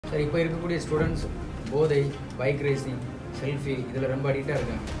Sir இப்போ இருக்கக்கூடிய students போதை, பைக் ரேசிங், செல்ஃபி இதில் ரொம்ப அடிக்டாக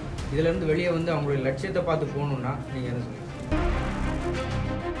இருக்காங்க. இதிலேருந்து வெளியே வந்து அவங்களுடைய லட்சியத்தை பார்த்து போகணுன்னா நீங்கள் என்ன சொல்லுங்கள்?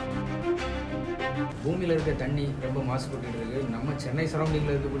 பூமியில் இருக்க தண்ணி ரொம்ப மாசுபட்டுக்கிட்டு இருக்குது. நம்ம சென்னை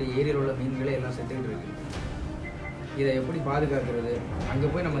சரௌண்டிங்கில் இருக்கக்கூடிய ஏரியாவில் உள்ள மீன்களே எல்லாம் செத்துக்கிட்டு இருக்குது. இதை எப்படி பாதுகாக்கிறது?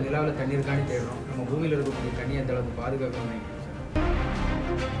 அங்கே போய் நம்ம நிலாவில் தண்ணி இருக்கான்னு தேடுறோம். நம்ம பூமியில் இருக்கக்கூடிய தண்ணி அந்த அளவுக்கு பாதுகாக்கணும்.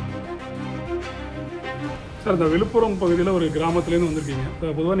 சார், இந்த விழுப்புரம் பகுதியில் ஒரு கிராமத்துலேருந்து வந்திருக்கீங்க.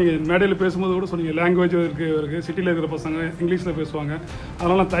 பொதுவாக நீங்கள் மேடையில் பேசும்போது கூட சொன்னீங்க, லாங்குவேஜ் இருக்குது, சிட்டியில் இருக்கிற பசங்க இங்கிலீஷில் பேசுவாங்க,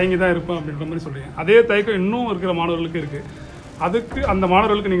 அதனால தயங்கி தான் இருப்பேன் அப்படின்ற மாதிரி சொல்கிறீங்க. அதே தயக்கம் இன்னும் இருக்கிற மாணவர்களுக்கு இருக்குது. அதுக்கு அந்த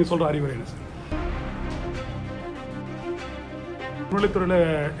மாணவர்களுக்கு நீங்கள் சொல்கிற அறிவுரை என்ன சார்? தொழில்துறையில்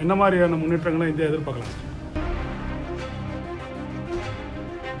என்ன மாதிரியான முன்னேற்றங்களை இந்தியா எதிர்பார்க்கலாம் சார்?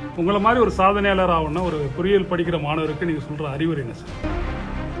 உங்களை மாதிரி ஒரு சாதனையாளர் ஆகணும்னா ஒரு பொறியியல் படிக்கிற மாணவருக்கு நீங்கள் சொல்கிற அறிவுரை என்ன சார்?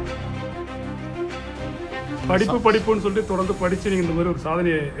 படிப்புன்னு சொல்லிட்டு தொடர்ந்து படித்து நீங்கள் இந்த மாதிரி ஒரு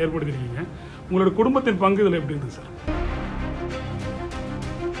சாதனையை ஏற்படுத்திருக்கீங்க. உங்களோட குடும்பத்தின் பங்கு இதில் எப்படி இருந்தது சார்?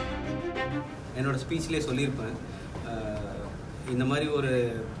 என்னோட ஸ்பீச்லேயே சொல்லியிருப்பேன், இந்த மாதிரி ஒரு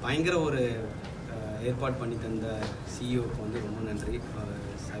பயங்கர ஒரு ஏற்பாடு பண்ணி தந்த சிஇஓக்கு வந்து ரொம்ப நன்றி.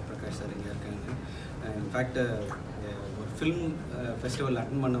 சாய் பிரகாஷ் சார் இங்கே இருக்காங்க. இன்ஃபேக்ட் ஒரு ஃபிலிம் ஃபெஸ்டிவல்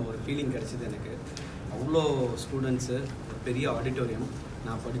அட்டன் பண்ண ஒரு ஃபீலிங் கிடச்சிது எனக்கு. அவ்வளோ ஸ்டூடெண்ட்ஸு, ஒரு பெரிய ஆடிட்டோரியம்.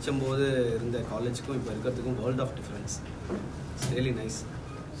 நான் படிக்கும்போது இருந்த காலேஜுக்கும் இப்போ இருக்கிறதுக்கும் world of difference. It's really nice.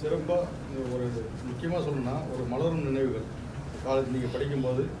 சிறப்பாக ஒரு முக்கியமாக சொல்லணும்னா ஒரு மலரும் நினைவுகள் காலேஜ் நீங்கள்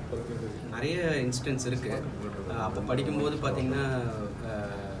படிக்கும்போது நிறைய இன்ஸ்டன்ஸ் இருக்குது. அப்போ படிக்கும்போது பார்த்திங்கன்னா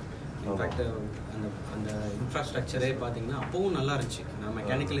இன்ஃபேக்ட் அந்த இன்ஃப்ராஸ்ட்ரக்சரே பார்த்திங்கன்னா அப்போவும் நல்லா இருந்துச்சு. நான்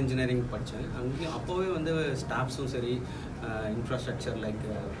மெக்கானிக்கல் இன்ஜினியரிங் படித்தேன். அங்கேயும் அப்போவே வந்து ஸ்டாஃப்ஸும் சரி, இன்ஃப்ராஸ்ட்ரக்சர் லைக்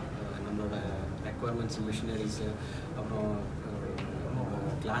நம்மளோட ரெக்குவயர்மெண்ட்ஸ், மிஷினரிஸு, அப்புறம்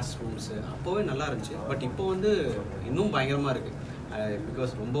கிளாஸ் ரூம்ஸு அப்போவே நல்லா இருந்துச்சு. பட் இப்போ வந்து இன்னும் பயங்கரமாக இருக்குது.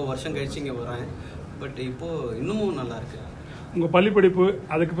 பிகாஸ் ரொம்ப வருஷம் கழிச்சு இங்கே வரேன். பட் இப்போது இன்னமும் நல்லா இருக்குது. உங்கள் பள்ளி படிப்பு,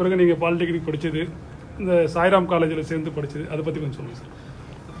 அதுக்கு பிறகு நீங்கள் பாலிடெக்னிக் படித்தது, இந்த சாய்ராம் காலேஜில் சேர்ந்து படித்தது, அதை பற்றி கொஞ்சம் சொல்லுங்கள் சார்.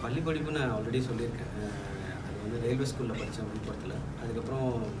 பள்ளி படிப்பு நான் ஆல்ரெடி சொல்லியிருக்கேன். அது வந்து ரயில்வே ஸ்கூலில் படித்தேன் விழுப்புரத்தில். அதுக்கப்புறம்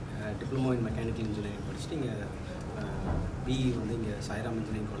டிப்ளமோ இன் மெக்கானிக்கல் இன்ஜினியரிங் படிச்சுட்டு இங்கே பிஇ வந்து இங்கே சாய்ராம்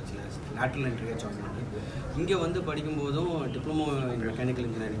இன்ஜினியரிங் காலேஜில் லேட்ரல் என்ட்ரியாக ஜாயின் பண்ணி இங்கே வந்து படிக்கும்போதும் டிப்ளமோ இன் மெக்கானிக்கல்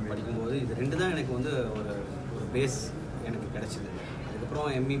இன்ஜினியரிங் படிக்கும்போது இது ரெண்டு தான் எனக்கு வந்து ஒரு பேஸ் எனக்கு கிடச்சிது. அதுக்கப்புறம்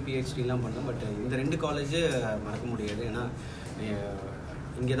எம்இ பிஹெச்டிலாம் பண்ணேன். பட் இந்த ரெண்டு காலேஜு மறக்க முடியாது. ஏன்னா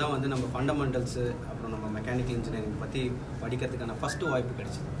இங்கே தான் வந்து நம்ம ஃபண்டமெண்டல்ஸு, அப்புறம் நம்ம மெக்கானிக்கல் இன்ஜினியரிங் பற்றி படிக்கிறதுக்கான ஃபஸ்ட்டு வாய்ப்பு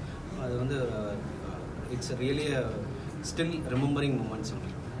கிடைச்சிது. அது வந்து it's really still remembering moments.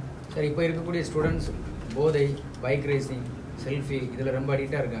 Sir, இப்போ இருக்கக்கூடிய ஸ்டூடெண்ட்ஸ் போதை, பைக் ரேசிங், செல்ஃபி இதில் ரொம்ப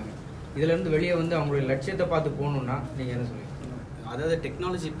அடிக்டாக இருக்காங்க. இதிலேருந்து வெளியே வந்து அவங்களுடைய லட்சியத்தை பார்த்து போகணுன்னா நீங்கள் என்ன சொல்லுவீங்க? அதாவது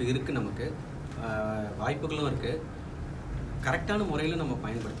டெக்னாலஜி இப்போ இருக்குது, நமக்கு வாய்ப்புகளும் இருக்குது. கரெக்டான முறையில் நம்ம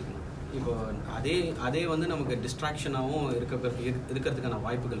பயன்படுத்திக்கணும். இப்போ அதே வந்து நமக்கு டிஸ்ட்ராக்ஷனாகவும் இருக்கிறதுக்கான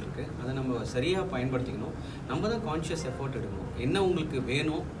வாய்ப்புகள் இருக்குது. அதை நம்ம சரியாக பயன்படுத்திக்கணும். நம்ம தான் கான்ஷியஸ் எஃபோர்ட் எடுக்கணும். என்ன உங்களுக்கு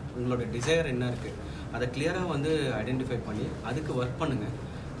வேணும், உங்களோட டிசைர் என்ன இருக்குது, அதை கிளியராக வந்து ஐடென்டிஃபை பண்ணி அதுக்கு ஒர்க் பண்ணுங்கள்.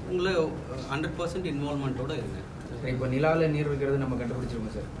 உங்களை 100% இன்வால்மெண்ட்டோடு இருங்க. இப்போ நிலாவில் நீர் இருக்கிறது நம்ம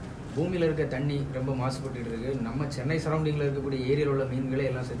கண்டுபிடிச்சிருக்கோம் சார். பூமியில் இருக்க தண்ணி ரொம்ப மாசுபட்டுக்கிட்டு இருக்குது. நம்ம சென்னை சரௌண்டிங்கில் இருக்கக்கூடிய ஏரியாவில் உள்ள மீன்களே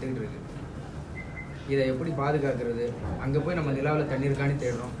எல்லாம் செத்துக்கிட்டு இருக்குது. இதை எப்படி பாதுகாக்கிறது? அங்கே போய் நம்ம நிலாவில் தண்ணி இருக்கான்னு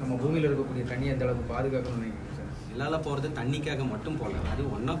தேடுறோம். நம்ம பூமியில் இருக்கக்கூடிய தண்ணி அந்த அளவுக்கு பாதுகாக்கணும்னு நினைக்கிறேன் சார். நிலாவில் போகிறது தண்ணிக்காக மட்டும் போகல, அது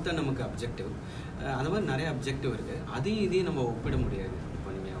ஒன் ஆஃப் த நமக்கு அப்ஜெக்டிவ். அந்த மாதிரி நிறைய அப்ஜெக்டிவ் இருக்குது. அதையும் இதையும் நம்ம ஒப்பிட முடியாது.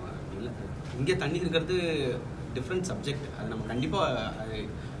 இப்போ நீங்கள் இங்கே தண்ணி இருக்கிறது டிஃப்ரெண்ட் சப்ஜெக்ட். அது நம்ம கண்டிப்பாக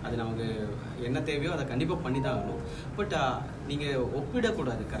அது நமக்கு என்ன தேவையோ அதை கண்டிப்பாக பண்ணி தான் ஆகணும். பட் நீங்கள்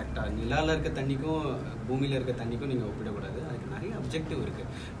ஒப்பிடக்கூடாது. கரெக்டாக நிலாவில் இருக்க தண்ணிக்கும் பூமியில் இருக்க தண்ணிக்கும் நீங்கள் ஒப்பிடக்கூடாது. அதுக்கு நிறைய அப்ஜெக்டிவ் இருக்குது.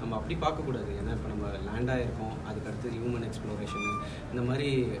 நம்ம அப்படி பார்க்கக்கூடாது. ஏன்னா இப்போ நம்ம லேண்டாக இருக்கோம், அதுக்கடுத்து ஹியூமன் எக்ஸ்ப்ளோரேஷனு, இந்த மாதிரி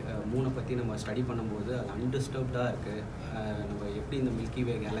மூணை பற்றி நம்ம ஸ்டடி பண்ணும்போது அது அன்டிஸ்டர்ப்டாக இருக்குது. நம்ம எப்படி இந்த மில்கி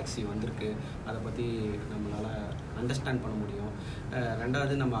வே கேலக்ஸி வந்திருக்கு அதை பற்றி நம்மளால் அண்டர்ஸ்டாண்ட் பண்ண முடியும்.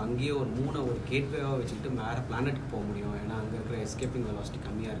 ரெண்டாவது நம்ம அங்கேயே ஒரு ஒரு கேட்வேவாக வச்சுக்கிட்டு வேறு பிளானட்டுக்கு போக முடியும். ஏன்னா அங்கே இருக்கிற எஸ்கேப்பிங் வெலாசிட்டி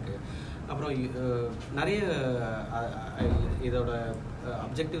கம்மியாக இருக்குது. அப்புறம் நிறைய இதோட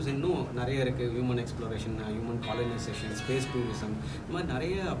அப்ஜெக்டிவ்ஸ் இன்னும் நிறைய இருக்குது. Human exploration, human colonisation, space tourism, இந்த மாதிரி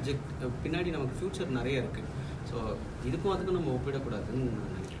நிறைய பின்னாடி நமக்கு ஃப்யூச்சர் நிறைய இருக்குது. ஸோ இதுக்கும் அதுக்கும் நம்ம ஒப்பிடக்கூடாதுன்னு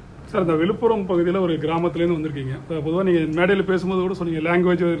நான் நினைக்கிறேன். சார், இந்த விழுப்புரம் பகுதியில் ஒரு கிராமத்துலேருந்து வந்திருக்கீங்க. பொதுவாக நீங்கள் மேடையில் பேசும்போது கூட சொன்னீங்க,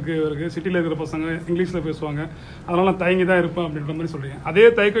 லாங்குவேஜ் இருக்குது, சிட்டியில் இருக்கிற பசங்க இங்கிலீஷில் பேசுவாங்க, அதனால தயங்கி தான் இருப்பேன் அப்படின்ற மாதிரி சொல்கிறீங்க. அதே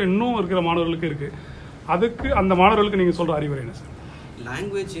தயக்கம் இன்னும் இருக்கிற மாணவர்களுக்கு இருக்குது. அதுக்கு அந்த மாணவர்களுக்கு நீங்கள் சொல்கிற அறிவுரை என்ன சார்?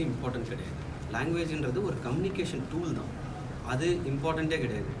 லாங்குவேஜ் இம்பார்ட்டன்ட் கிடையாது. லாங்குவேஜ்ன்றது ஒரு கம்யூனிகேஷன் டூல் தான். அது இம்பார்ட்டண்ட்டே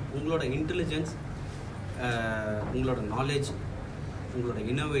கிடையாது. உங்களோட இன்டெலிஜென்ஸ், உங்களோட நாலேஜ், உங்களோட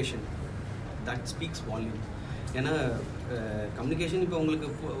இன்னோவேஷன், தட் ஸ்பீக்ஸ் வால்யூம். ஏன்னா கம்யூனிகேஷன் இப்போ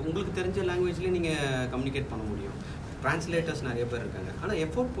உங்களுக்கு தெரிஞ்ச லாங்குவேஜ்லேயே நீங்கள் கம்யூனிகேட் பண்ண முடியும். ட்ரான்ஸ்லேட்டர்ஸ் நிறைய பேர் இருக்காங்க. ஆனால்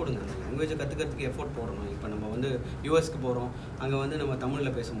எஃபோர்ட் போடுங்க, அந்த லாங்குவேஜை கற்றுக்கிறதுக்கு எஃபோர்ட் போடணும். இப்போ நம்ம வந்து யூஎஸ்க்கு போகிறோம், அங்கே வந்து நம்ம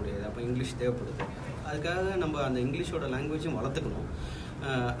தமிழில் பேச முடியாது, அப்போ இங்கிலீஷ் தேவைப்படுது. அதுக்காக நம்ம அந்த இங்கிலீஷோட லாங்குவேஜும் வளர்த்துக்கணும்.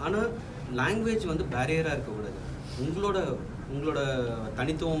 ஆனால் லாங்குவேஜ் வந்து பேரியராக இருக்கக்கூடாது. உங்களோட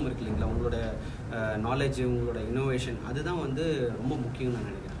தனித்துவம் இருக்கு இல்லைங்களா, உங்களோட நாலேஜ், உங்களோட இன்னோவேஷன், அதுதான் வந்து ரொம்ப முக்கியம்னு நான்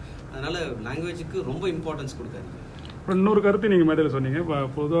நினைக்கிறேன். அதனால் லாங்குவேஜுக்கு ரொம்ப இம்பார்ட்டன்ஸ் கொடுக்காதீங்க. அப்புறம் இன்னொரு கருத்து நீங்கள் மேடையில் சொன்னீங்க. இப்போ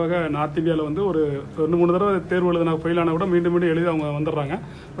பொதுவாக நார்த் இந்தியாவில் வந்து ஒரு 2-3 தடவை தேர்வு எழுதினா ஃபெயில் ஆனால் கூட மீண்டும் எழுதி அவங்க வந்துடுறாங்க.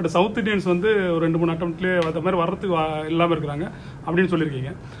 பட் சவுத் இண்டியன்ஸ் வந்து ஒரு 2-3 அட்டம்ப்ட்லேயே அந்த மாதிரி வர்றதுக்கு இல்லாமல் இருக்கிறாங்க அப்படின்னு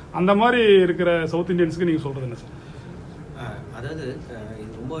சொல்லியிருக்கீங்க. அந்த மாதிரி இருக்கிற சவுத் இண்டியன்ஸுக்கு நீங்கள் சொல்கிறது என்ன சார்? அதாவது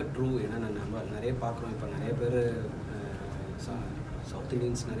இது ரொம்ப ட்ரூ. ஏன்னா நம்ம நிறைய பார்க்குறோம். இப்போ நிறைய பேர் சவுத்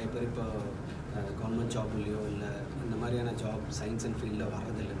இண்டியன்ஸ் நிறைய பேர் இப்போ கவர்மெண்ட் ஜாப்லேயோ இல்லை இந்த மாதிரியான ஜாப் சயின்ஸ் அண்ட் ஃபீல்டில்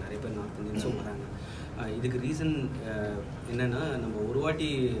வர்றதில்லை. நிறைய பேர் நார்த் இந்தியன்ஸும் வராங்க. இதுக்கு ரீசன் என்னென்னா, நம்ம ஒரு வாட்டி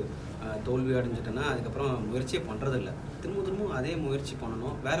தோல்வி அடைஞ்சிட்டோன்னா அதுக்கப்புறம் முயற்சியே பண்ணுறதில்ல. திரும்ப அதே முயற்சி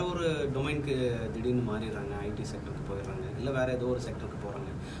பண்ணணும். வேறு ஒரு டொமைனுக்கு திடீர்னு மாறிடுறாங்க, ஐடி செக்டருக்கு போயிடுறாங்க, இல்லை வேறு ஏதோ ஒரு செக்டருக்கு போகிறாங்க.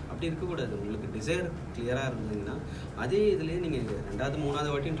 அப்படி இருக்கக்கூடாது. உங்களுக்கு டிசைர் கிளியராக இருந்தீங்கன்னா அதே இதுலேயே நீங்கள் 2வது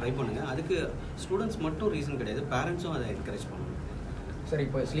 3வது வாட்டியும் ட்ரை பண்ணுங்கள். அதுக்கு ஸ்டூடெண்ட்ஸ் மட்டும் ரீசன் கிடையாது, பேரண்ட்ஸும் அதை என்கரேஜ் பண்ணணும். சார்,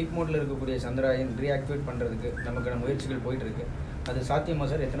 இப்போ ஸ்லீப் மோடில் இருக்கக்கூடிய சந்திராயன் ரீஆக்டிவேட் பண்ணுறதுக்கு நமக்கான முயற்சிகள் போயிட்டுருக்கு. அது சாத்தியமா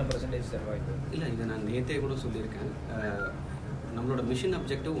சார்? எத்தனை % சார் வாய்ப்பு? இல்லை, இதை நான் நேற்றே கூட சொல்லியிருக்கேன். நம்மளோட மிஷன்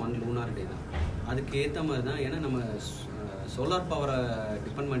அப்ஜெக்டிவ் 1 லூனார் டே தான். அதுக்கு ஏற்ற மாதிரி தான். ஏன்னா நம்ம சோலார் பவரை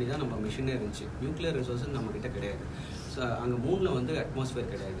டிபெண்ட் பண்ணி தான் நம்ம மிஷினே இருந்துச்சு. நியூக்ளியர் ரிசோர்ஸஸ் நம்மக்கிட்ட கிடையாது. ஸோ அங்கே மூணில் வந்து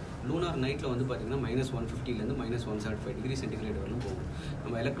அட்மாஸ்ஃபியர் கிடையாது. லூனார் நைட்டில் வந்து பார்த்திங்கன்னா -150 -175 டிகிரி சென்டிகிரேட் வரலும் போகும்.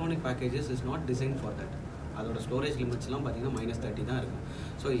 நம்ம electronic packages is not design for that. அதோட ஸ்டோரேஜ் லிமிட்ஸ்லாம் பார்த்திங்கன்னா -30 தான் இருக்கும்.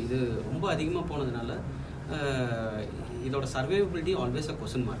 ஸோ இது ரொம்ப அதிகமாக போனதுனால இதோட சர்வைவபிலிட்டி ஆல்வேஸ் அ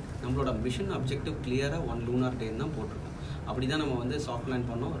கொஸ்டின் மார்க். நம்மளோட மிஷன் அப்ஜெக்டிவ் கிளியராக 1 லூனார் டேன்னு தான் போட்டிருக்கோம். அப்படி தான் நம்ம வந்து சாஃப்ட் லேண்ட்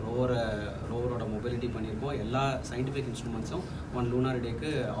பண்ணோம், ரோவரோட மொபிலிட்டி பண்ணியிருக்கோம், எல்லா சயின்டிஃபிக் இன்ஸ்ட்ருமெண்ட்ஸும் 1 லூனார்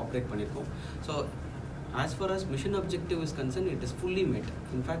டேக்கு ஆப்ரேட் பண்ணியிருக்கோம். So as far as mission objective is concerned, it is fully met.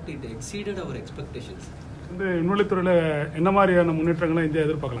 In fact, it exceeded our expectations. இந்த விண்வெளித்துறையில் என்ன மாதிரியான முன்னேற்றங்களை இந்தியா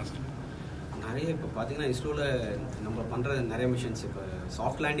எதிர்பார்க்கலாம் சார்? நிறைய இப்போ பார்த்தீங்கன்னா இஸ்ரோவில் நம்ம பண்ணுற நிறைய மிஷன்ஸ், இப்போ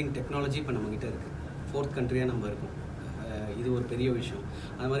சாஃப்ட் லேண்டிங் டெக்னாலஜி இப்போ நம்மகிட்ட இருக்குது. 4th கண்ட்ரியாக நம்ம இருக்கோம். இது ஒரு பெரிய விஷயம்.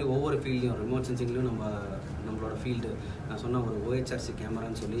 அது மாதிரி ஒவ்வொரு ஃபீல்டையும், ரிமோட் சென்சிங்லையும் நம்மளோட ஃபீல்டு, நான் சொன்ன ஒரு OHRC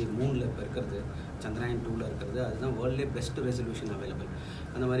கேமரான்னு சொல்லி மூணில் இப்போ இருக்கிறது, சந்திராயன் 2ல் இருக்கிறது, அதுதான் வேர்ல்ட்லேயே பெஸ்ட் ரெசல்யூஷன் அவைலபிள்.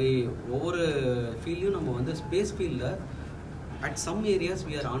 அந்த மாதிரி ஒவ்வொரு ஃபீல்டையும் நம்ம வந்து ஸ்பேஸ் ஃபீல்டில் at some areas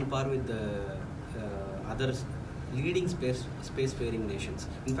we are on par with others leading space fairing Nations.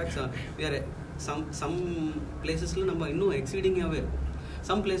 In fact we are some பிளேசஸில் நம்ம இன்னும் எக்ஸீடிங்காகவே இருக்கும்.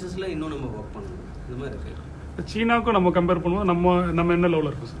 சம் பிளேசஸில் இன்னும் நம்ம ஒர்க் பண்ணணும். இந்த மாதிரி இருக்குது. சீனாவுக்கும் நம்ம கம்பேர் பண்ணுவோம், நம்ம என்ன லெவலில்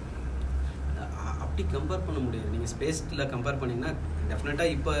இருக்கும் சார்? அப்படி கம்பேர் பண்ண முடியாது. நீங்கள் ஸ்பேஸில் கம்பேர் பண்ணிங்கன்னா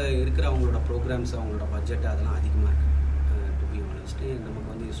டெஃபினட்டாக இப்போ இருக்கிற அவங்களோட ப்ரோக்ராம்ஸ், அவங்களோட பட்ஜெட் அதெல்லாம் அதிகமாக இருக்குது. டு பி ஆனஸ்ட், நமக்கு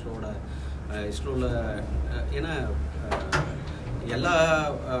வந்து இஸ்ரோவில் ஏன்னா எல்லா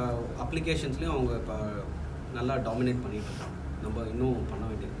அப்ளிகேஷன்ஸ்லேயும் அவங்க இப்போ நல்லா டாமினேட் பண்ணிட்டு இருக்காங்க. நம்ம இன்னும் பண்ண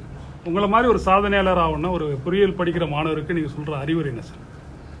வேண்டியது. உங்களை மாதிரி ஒரு சாதனையாளர் ஆகணும்னா ஒரு பொறியியல் படிக்கிற மாணவருக்கு நீங்கள் சொல்கிற அறிவுரை என்ன சார்?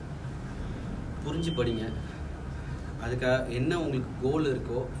 புரிஞ்சு படிங்க. அதுக்காக என்ன உங்களுக்கு கோல்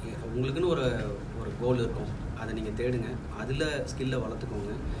இருக்கோ, உங்களுக்குன்னு ஒரு கோல் இருக்கும், அதை நீங்கள் தேடுங்க. அதில் ஸ்கில்லை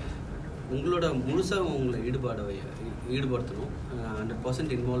வளர்த்துக்கோங்க. உங்களோட முழுசாக உங்களை ஈடுபடுத்தணும்.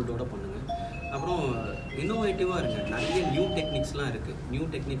 100% இன்வால்வ்டோட பண்ணுங்கள். அப்புறம் இன்னோவேட்டிவாக இருங்க. நிறைய நியூ டெக்னிக்ஸ்லாம் இருக்குது. நியூ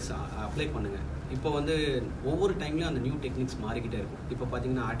டெக்னிக்ஸ் அப்ளை பண்ணுங்கள். இப்போ வந்து ஒவ்வொரு டைம்லையும் அந்த நியூ டெக்னிக்ஸ் மாறிக்கிட்டே இருக்கும். இப்போ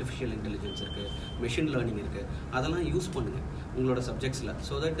பார்த்தீங்கன்னா ஆர்டிஃபிஷியல் இன்டெலிஜென்ஸ் இருக்குது, மெஷின் லேர்னிங் இருக்குது. அதெல்லாம் யூஸ் பண்ணுங்கள் உங்களோட சப்ஜெக்ட்ஸில்.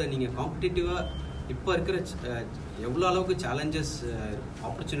 ஸோ தட் நீங்கள் காம்படிட்டிவாக இப்போ இருக்கிற எவ்வளோ அளவுக்கு சேலஞ்சஸ்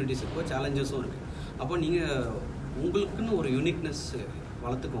ஆப்பர்ச்சுனிட்டிஸ் இருக்கோ, சேலஞ்சஸும் இருக்குது. அப்போ நீங்கள் உங்களுக்குன்னு ஒரு யூனிக்னஸ்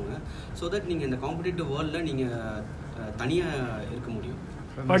வளர்த்துக்கோங்க. ஸோ தட் நீங்கள் இந்த காம்படிட்டிவ் வேர்ல்டில் நீங்கள் தனியாக இருக்க முடியும்.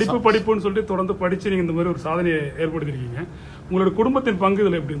 படிப்புன்னு சொல்லிட்டு தொடர்ந்து படித்து நீங்கள் இந்த மாதிரி ஒரு சாதனையை ஏற்படுத்தியிருக்கீங்க. உங்களோட குடும்பத்தின் பங்கு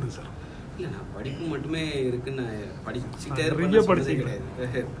இதில் எப்படி இருந்தது சார்? இல்லை, நான் படிப்பு மட்டுமே இருக்குன்னு படிச்சுட்டே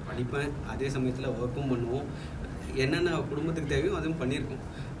கிடையாது. படிப்பேன், அதே சமயத்தில் ஒர்க்கும் பண்ணுவோம். என்னென்ன குடும்பத்துக்கு தேவையோ அதுவும் பண்ணியிருக்கோம்.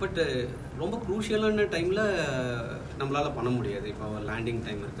 பட் ரொம்ப க்ரூஷியலான டைமில் நம்மளால் பண்ண முடியாது. இப்போ லேண்டிங்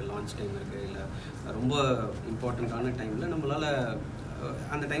டைம் இருக்குது, லான்ச் டைம் இருக்குது, இல்லை ரொம்ப இம்பார்ட்டண்ட்டான டைமில் நம்மளால்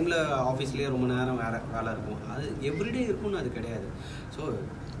அந்த டைமில் ஆஃபீஸ்லேயே ரொம்ப நேரம் வேலை இருக்கும். அது எவ்ரிடே இருக்கும்னு அது கிடையாது. ஸோ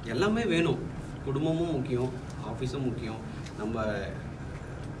எல்லாமே வேணும். குடும்பமும் முக்கியம், ஆஃபீஸும் முக்கியம். நம்ம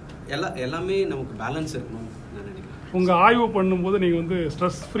எல்லாமே நமக்கு பேலன்ஸ் இருக்கணும்னு நான் நினைக்கிறேன். உங்கள் ஆய்வு பண்ணும்போது நீங்கள் வந்து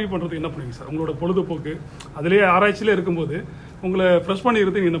ஸ்ட்ரெஸ் ஃப்ரீ பண்ணுறதுக்கு என்ன பண்ணுவீங்க சார்? உங்களோட பொழுதுபோக்கு அதிலேயே ஆராய்ச்சியிலே இருக்கும்போது உங்களை ஃப்ரெஷ்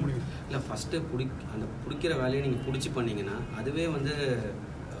பண்ணிக்கிறதுக்கு என்ன பண்ணுவீங்க? இல்லை, ஃபஸ்ட்டு பிடிக்கிற வேலையை நீங்கள் பிடிச்சி பண்ணிங்கன்னா அதுவே வந்து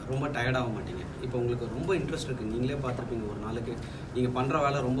ரொம்ப டயர்டாக மாட்டீங்க. இப்போ உங்களுக்கு ரொம்ப இன்ட்ரெஸ்ட் இருக்குது, நீங்களே பார்த்துருப்பீங்க ஒரு நாளைக்கு நீங்கள் பண்ணுற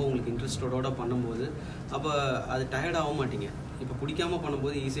வேலை ரொம்ப உங்களுக்கு இன்ட்ரெஸ்டோட பண்ணும்போது அப்போ அது டயர்டாக மாட்டீங்க. இப்போ பிடிக்காமல்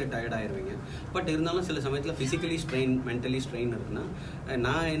பண்ணும்போது ஈஸியாக டயர்ட் ஆயிடுவீங்க. பட் இருந்தாலும் சில சமயத்தில் ஃபிசிக்கலி ஸ்ட்ரெயின் மென்டலி ஸ்ட்ரெயின் இருக்குன்னா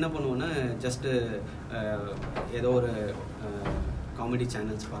நான் என்ன பண்ணுவேன்னா ஜஸ்ட்டு ஏதோ ஒரு காமெடி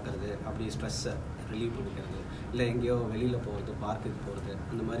சேனல்ஸ் பார்க்குறது, அப்படி ஸ்ட்ரெஸ்ஸை ரிலீவ் பண்ணிக்கிறது, இல்லை எங்கேயோ வெளியில் போகிறது, பார்க்குக்கு போகிறது,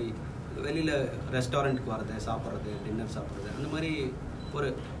 அந்த மாதிரி வெளியில் ரெஸ்டாரண்ட்டுக்கு வர்றது, சாப்பிட்றது, டின்னர் சாப்பிட்றது, அந்த மாதிரி ஒரு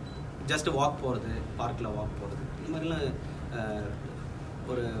ஜஸ்ட் வாக் போகிறது, பார்க்கில் வாக் போகிறது, இந்த மாதிரிலாம்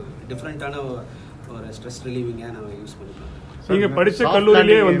ஒரு டிஃப்ரெண்ட்டான ஒரு ஸ்ட்ரெஸ் ரிலீவிங்காக நான் யூஸ் பண்ணிக்கலாம். நீங்கள்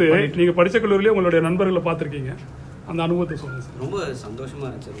படித்த கல்லூரியிலே உங்களுடைய நண்பர்களை பார்த்துருக்கீங்க, அந்த அனுபவத்தை சொல்லுங்கள் சார். ரொம்ப சந்தோஷமாக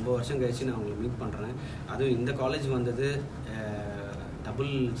இருந்துச்சு. ரொம்ப வருஷம் கழிச்சு நான் உங்களை மீட் பண்ணுறேன். அதுவும் இந்த காலேஜ் வந்தது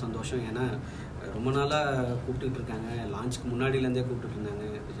டபுள் சந்தோஷம். ஏன்னா ரொம்ப நாளாக கூப்பிட்டுட்டு இருக்காங்க, லான்ச்சுக்கு முன்னாடியிலேருந்தே கூப்பிட்டுட்டு இருந்தாங்க.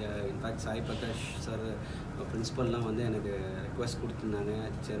 இன்ஃபேக்ட் சாய் பிரகாஷ் சார் பிரின்ஸிபல்லாம் வந்து எனக்கு ரெக்வஸ்ட் கொடுத்துருந்தாங்க,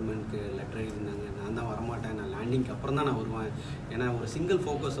 சேர்மனுக்கு லெட்டர் எழுதிருந்தாங்க. நான் தான் வரமாட்டேன், நான் லேண்டிங்க்கு அப்புறம் தான் நான் வருவேன். ஏன்னா ஒரு சிங்கிள்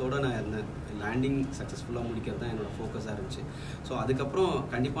ஃபோக்கஸோடு நான் இருந்தேன், லேண்டிங் சக்ஸஸ்ஃபுல்லாக முடிக்கிறது தான் என்னோடய ஃபோக்கஸாக இருந்துச்சு. ஸோ அதுக்கப்புறம்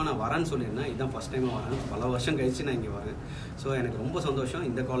கண்டிப்பாக நான் வரேன்னு சொல்லியிருந்தேன். இதுதான் ஃபஸ்ட் டைமாக வரேன், பல வருஷம் கழிச்சு நான் இங்கே வரேன். ஸோ எனக்கு ரொம்ப சந்தோஷம்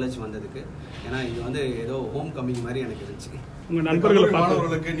இந்த காலேஜ் வந்ததுக்கு. ஏன்னா இது வந்து ஏதோ ஹோம் கம்மிங் மாதிரி எனக்கு இருந்துச்சு. உங்கள் நண்பர்கள்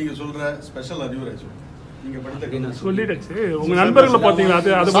மாணவர்களுக்கு நீங்கள் சொல்கிற ஸ்பெஷல் அறிவுரை சொல்லுங்கள். நீங்கள் படித்த சொல்லிடுச்சு, உங்கள் நண்பர்களை பார்த்தீங்கன்னா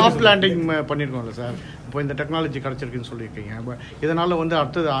அது சாஃப்ட் லேண்டிங் பண்ணியிருக்கோம்ல சார். இப்போ இந்த டெக்னாலஜி கிடச்சிருக்குன்னு சொல்லியிருக்கீங்க. இப்போ இதனால் வந்து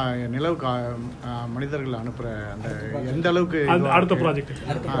அடுத்தது நிலவுக்கு மனிதர்கள் அனுப்புகிற அந்த எந்த அளவுக்கு அடுத்த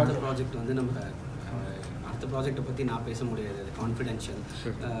ப்ராஜெக்ட் வந்து நம்ம அடுத்த ப்ராஜெக்டை பற்றி நான் பேச முடியாது, அது கான்ஃபிடென்ஷியல்.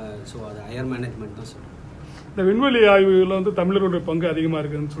 ஸோ அது ஹையர் மேனேஜ்மெண்ட் தான் சொல்லுவேன். இந்த விண்வெளி ஆய்வுகளில் வந்து தமிழர்களுடைய பங்கு அதிகமாக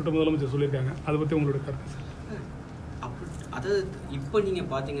இருக்குதுன்னு சொல்லிட்டு முதலமைச்சர் சொல்லியிருக்காங்க, அதை பற்றி உங்களுடைய கருத்து சார்? அது இப்போ நீங்கள்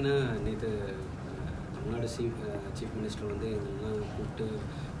பார்த்தீங்கன்னா நேற்று தமிழ்நாடு சீஃப் மினிஸ்டர் வந்து எங்களெல்லாம் கூப்பிட்டு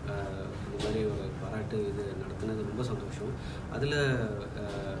இந்த மாதிரி ஒரு பாராட்டு இது நடத்துனது ரொம்ப சந்தோஷம். அதில்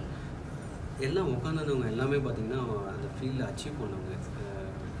எல்லாம் உட்காந்துருந்தவங்க எல்லாமே பார்த்தீங்கன்னா அந்த ஃபீல்டில் அச்சீவ் பண்ணவங்க.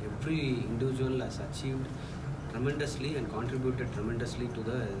 Every individual has achieved tremendously and contributed tremendously to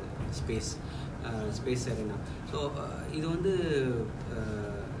the space arena. So இது வந்து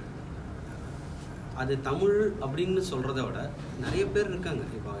அது தமிழ் அப்படின்னு சொல்கிறத விட நிறைய பேர் இருக்காங்க.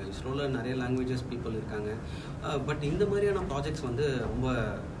 இப்போ இஸ்ரோவில் நிறைய லாங்குவேஜஸ் பீப்புள் இருக்காங்க. பட் இந்த மாதிரியான ப்ராஜெக்ட்ஸ் வந்து ரொம்ப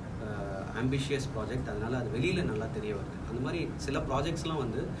ஆம்பிஷியஸ் ப்ராஜெக்ட், அதனால் அது வெளியில் நல்லா தெரிய வருது. அந்த மாதிரி சில ப்ராஜெக்ட்ஸ்லாம்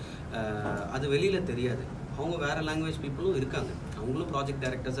வந்து அது வெளியில் தெரியாது. அவங்க வேறு லாங்குவேஜ் பீப்புளும் இருக்காங்க, அவங்களும் ப்ராஜெக்ட்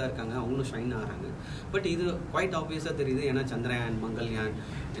டைரக்டர்ஸாக இருக்காங்க, அவங்களும் ஷைன் ஆகிறாங்க. பட் இது குவைட் ஆப்வியஸாக தெரியுது. ஏன்னா சந்திரயான், மங்கள்யான்,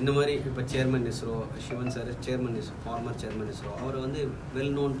 இந்த மாதிரி இப்போ chairman ISRO Sivan sir, chairman ISRO, farmer chairman ISRO, அவர் வந்து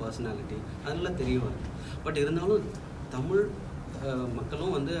வெல் நோன் பர்சனாலிட்டி, அதெல்லாம் தெரிய வருது. பட் இருந்தாலும் தமிழ்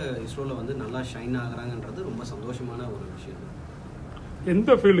மக்களும் வந்து இஸ்ரோவில் வந்து நல்லா ஷைன் ஆகிறாங்கன்றது ரொம்ப சந்தோஷமான ஒரு விஷயம்.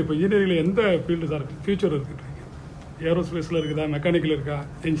 எந்த ஃபீல்டு இப்போ இன்ஜினியரிங்கில் எந்த ஃபீல்டு சார் ஃபியூச்சர் இருக்குது? ஏரோஸ்பேஸில் இருக்குதா, மெக்கானிக்கல் இருக்கா,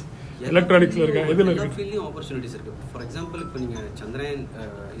 எலக்ட்ரானிக்ஸில் இருக்கா, எதில் எல்லா ஃபீல்ட்லையும் ஆப்பர்ச்சுனிட்டிஸ் இருக்குது. ஃபார் எக்ஸாம்பிள் இப்போ நீங்கள் சந்திரயான்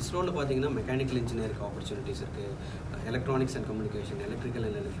இஸ்ரோவில் பார்த்தீங்கன்னா மெக்கானிக்கல் இன்ஜினியருக்கு ஆப்பர்ச்சுனிட்டிஸ் இருக்குது, electronics and communication, electrical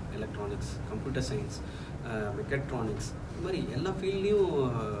and electronics, computer science, mechatronics, இந்த மாதிரி எல்லா ஃபீல்ட்லேயும்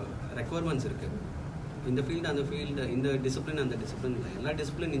ரெக்குவயர்மெண்ட்ஸ் இருக்குது. இந்த ஃபீல்டு அந்த ஃபீல்டு, இந்த டிசிப்ளின் அந்த டிசிப்ளின் இல்லை, எல்லா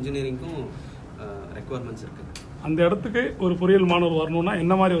டிசிப்ளின் இன்ஜினியரிங்க்கும் ரெக்குவயர்மெண்ட்ஸ் இருக்குது. அந்த இடத்துக்கு ஒரு பொறியியல் மாணவர் வரணும்னா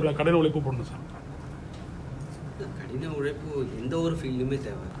என்ன மாதிரி ஒரு கடின உழைப்பு போடணும் சார்? கடின உழைப்பு எந்த ஒரு ஃபீல்டுமே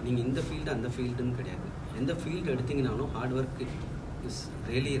தேவை. நீங்கள் இந்த ஃபீல்டு அந்த ஃபீல்டுன்னு கிடையாது, எந்த field எடுத்திங்கனாலும் hard work is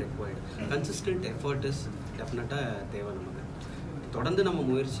really required. Consistent effort is டெஃபினட்டாக தேவை. நமக்கு தொடர்ந்து நம்ம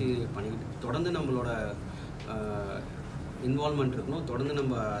முயற்சி பண்ணிக்கிட்டு, தொடர்ந்து நம்மளோட இன்வால்மெண்ட் இருக்கணும், தொடர்ந்து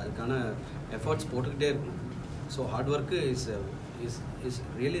நம்ம அதுக்கான எஃபர்ட்ஸ் போட்டுக்கிட்டே இருக்கணும். So hard work is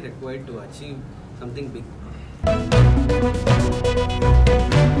really required to achieve something big.